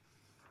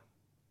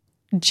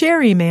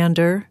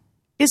Gerrymander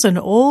is an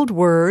old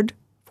word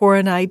for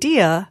an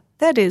idea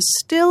that is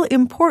still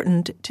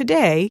important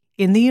today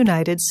in the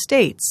United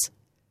States.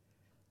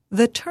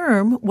 The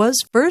term was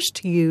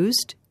first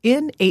used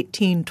in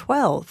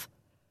 1812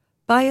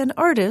 by an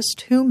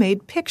artist who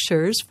made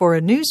pictures for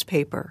a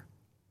newspaper.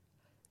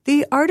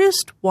 The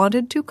artist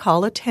wanted to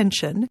call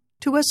attention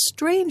to a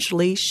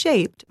strangely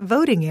shaped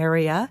voting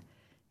area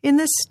in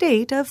the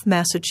state of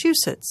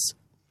Massachusetts.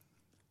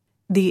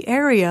 The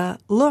area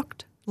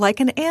looked like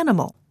an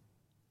animal,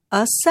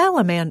 a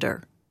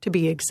salamander, to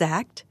be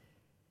exact.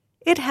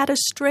 It had a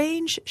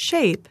strange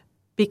shape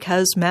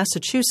because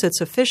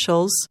Massachusetts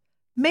officials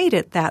made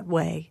it that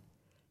way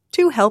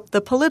to help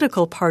the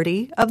political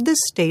party of the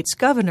state's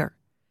governor,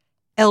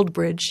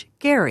 Elbridge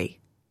Gerry.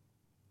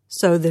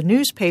 So the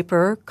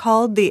newspaper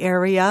called the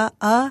area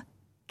a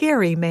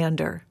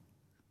gerrymander.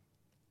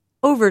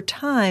 Over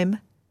time,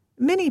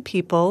 many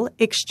people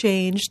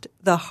exchanged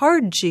the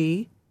hard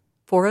G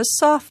for a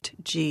soft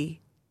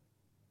G.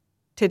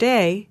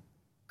 Today,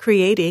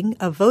 creating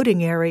a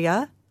voting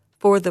area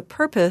for the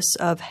purpose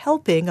of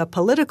helping a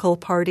political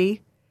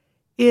party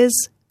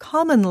is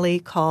commonly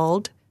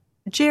called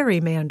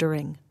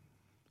gerrymandering.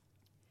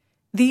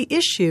 The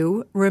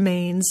issue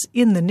remains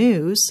in the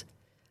news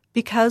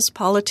because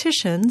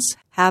politicians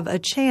have a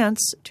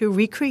chance to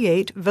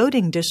recreate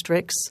voting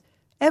districts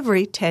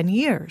every 10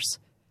 years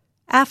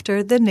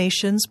after the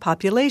nation's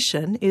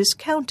population is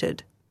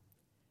counted.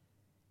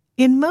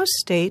 In most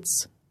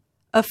states,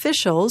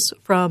 officials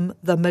from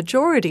the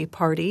majority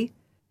party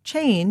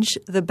change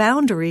the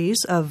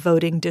boundaries of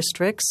voting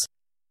districts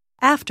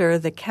after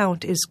the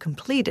count is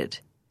completed.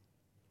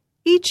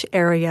 Each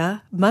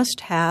area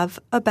must have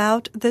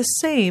about the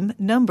same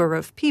number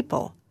of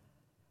people,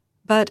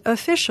 but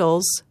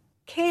officials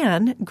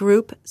can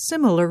group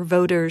similar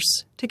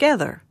voters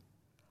together,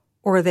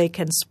 or they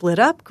can split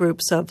up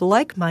groups of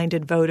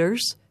like-minded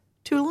voters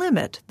to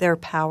limit their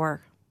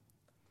power.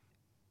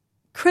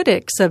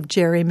 Critics of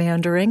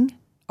gerrymandering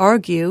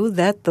argue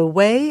that the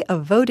way a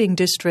voting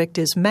district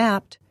is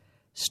mapped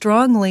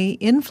strongly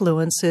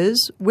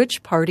influences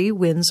which party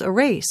wins a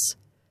race,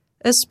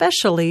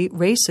 especially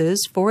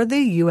races for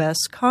the U.S.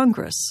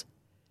 Congress.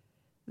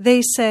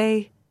 They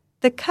say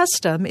the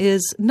custom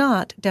is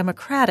not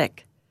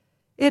democratic.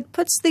 It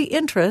puts the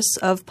interests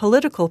of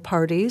political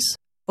parties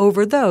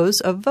over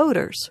those of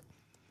voters.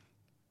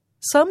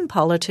 Some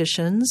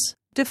politicians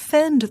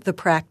defend the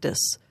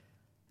practice,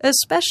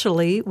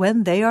 especially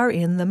when they are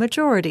in the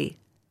majority.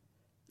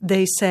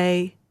 They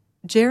say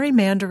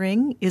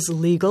gerrymandering is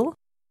legal,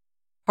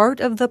 part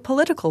of the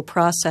political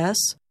process,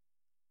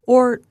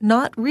 or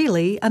not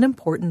really an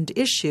important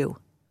issue.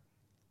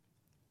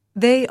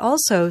 They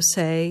also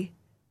say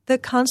the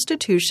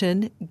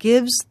Constitution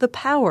gives the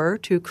power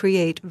to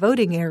create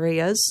voting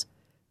areas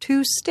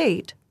to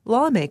state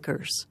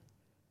lawmakers.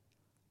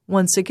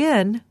 Once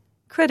again,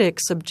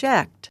 critics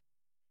object.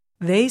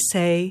 They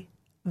say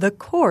the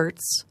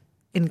courts,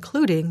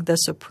 including the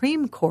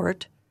Supreme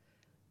Court,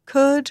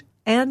 could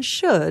and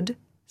should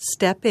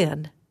step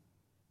in.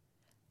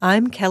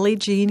 I'm Kelly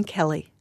Jean Kelly.